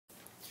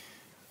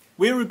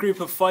We're a group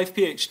of 5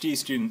 PhD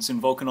students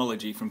in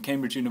volcanology from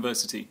Cambridge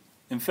University.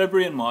 In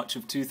February and March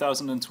of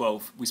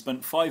 2012, we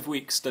spent 5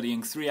 weeks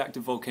studying 3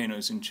 active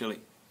volcanoes in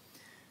Chile.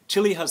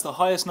 Chile has the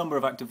highest number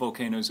of active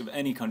volcanoes of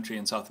any country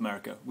in South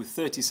America, with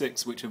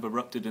 36 which have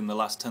erupted in the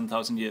last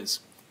 10,000 years.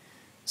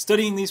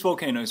 Studying these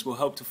volcanoes will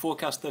help to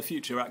forecast their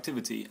future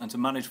activity and to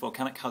manage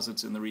volcanic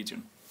hazards in the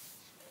region.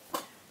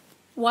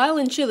 While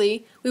in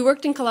Chile, we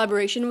worked in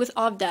collaboration with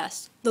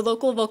OVDAS, the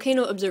local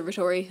volcano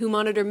observatory who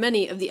monitor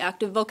many of the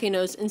active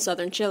volcanoes in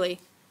southern Chile.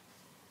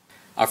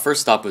 Our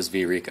first stop was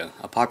Villarrica,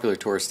 a popular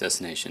tourist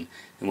destination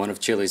and one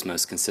of Chile's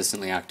most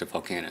consistently active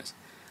volcanoes.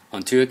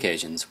 On 2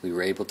 occasions, we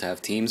were able to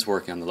have teams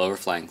working on the lower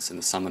flanks and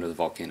the summit of the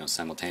volcano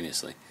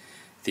simultaneously.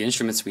 The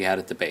instruments we had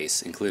at the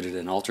base included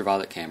an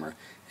ultraviolet camera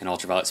and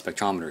ultraviolet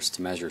spectrometers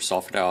to measure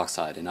sulfur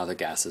dioxide and other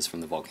gases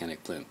from the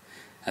volcanic plume.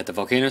 At the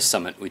volcano's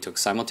summit, we took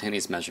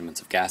simultaneous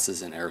measurements of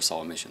gases and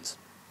aerosol emissions.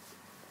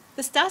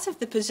 The start of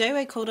the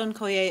Puyehue-Cordón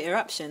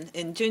eruption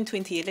in June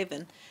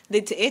 2011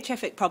 led to air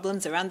traffic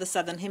problems around the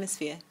southern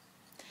hemisphere.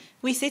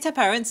 We set up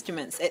our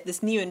instruments at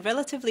this new and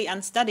relatively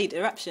unstudied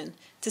eruption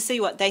to see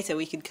what data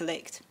we could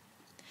collect.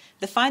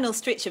 The final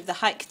stretch of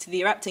the hike to the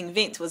erupting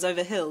vent was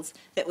over hills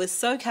that were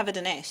so covered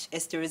in ash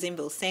as to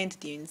resemble sand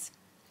dunes.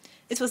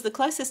 It was the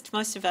closest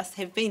most of us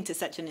have been to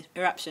such an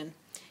eruption.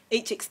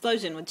 Each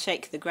explosion would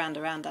shake the ground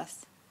around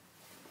us.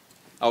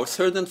 Our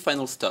third and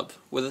final stop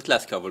was at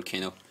Lascar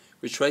volcano,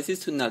 which rises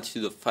to an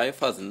altitude of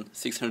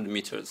 5,600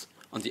 meters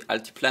on the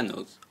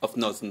altiplanos of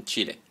northern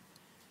Chile.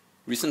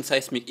 Recent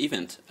seismic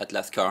events at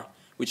Lascar,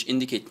 which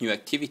indicate new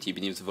activity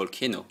beneath the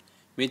volcano,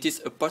 made this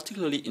a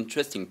particularly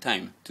interesting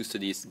time to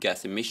study its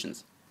gas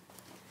emissions.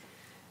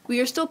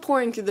 We are still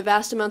pouring through the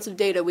vast amounts of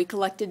data we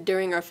collected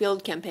during our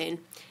field campaign,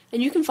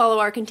 and you can follow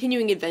our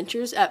continuing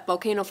adventures at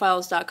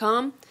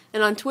volcanofiles.com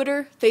and on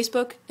Twitter,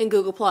 Facebook, and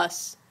Google+.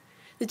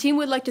 The team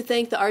would like to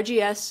thank the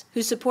RGS,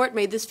 whose support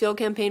made this field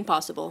campaign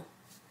possible.